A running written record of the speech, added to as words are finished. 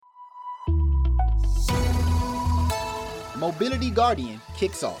Mobility Guardian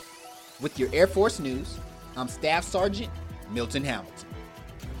kicks off. With your Air Force news, I'm Staff Sergeant Milton Hamilton.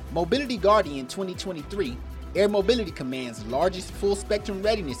 Mobility Guardian 2023, Air Mobility Command's largest full-spectrum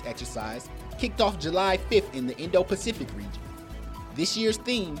readiness exercise, kicked off July 5th in the Indo-Pacific region. This year's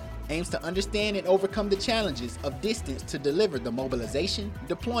theme aims to understand and overcome the challenges of distance to deliver the mobilization,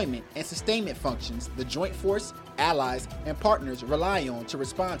 deployment, and sustainment functions the Joint Force, allies, and partners rely on to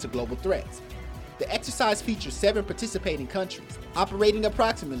respond to global threats. The exercise features 7 participating countries, operating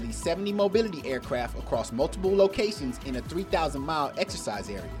approximately 70 mobility aircraft across multiple locations in a 3,000-mile exercise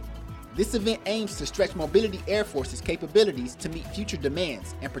area. This event aims to stretch Mobility Air Force's capabilities to meet future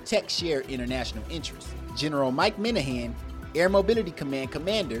demands and protect shared international interests. General Mike Minahan, Air Mobility Command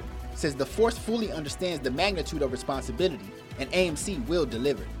Commander, says the force fully understands the magnitude of responsibility and AMC will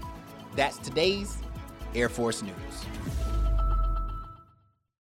deliver. That's today's Air Force News.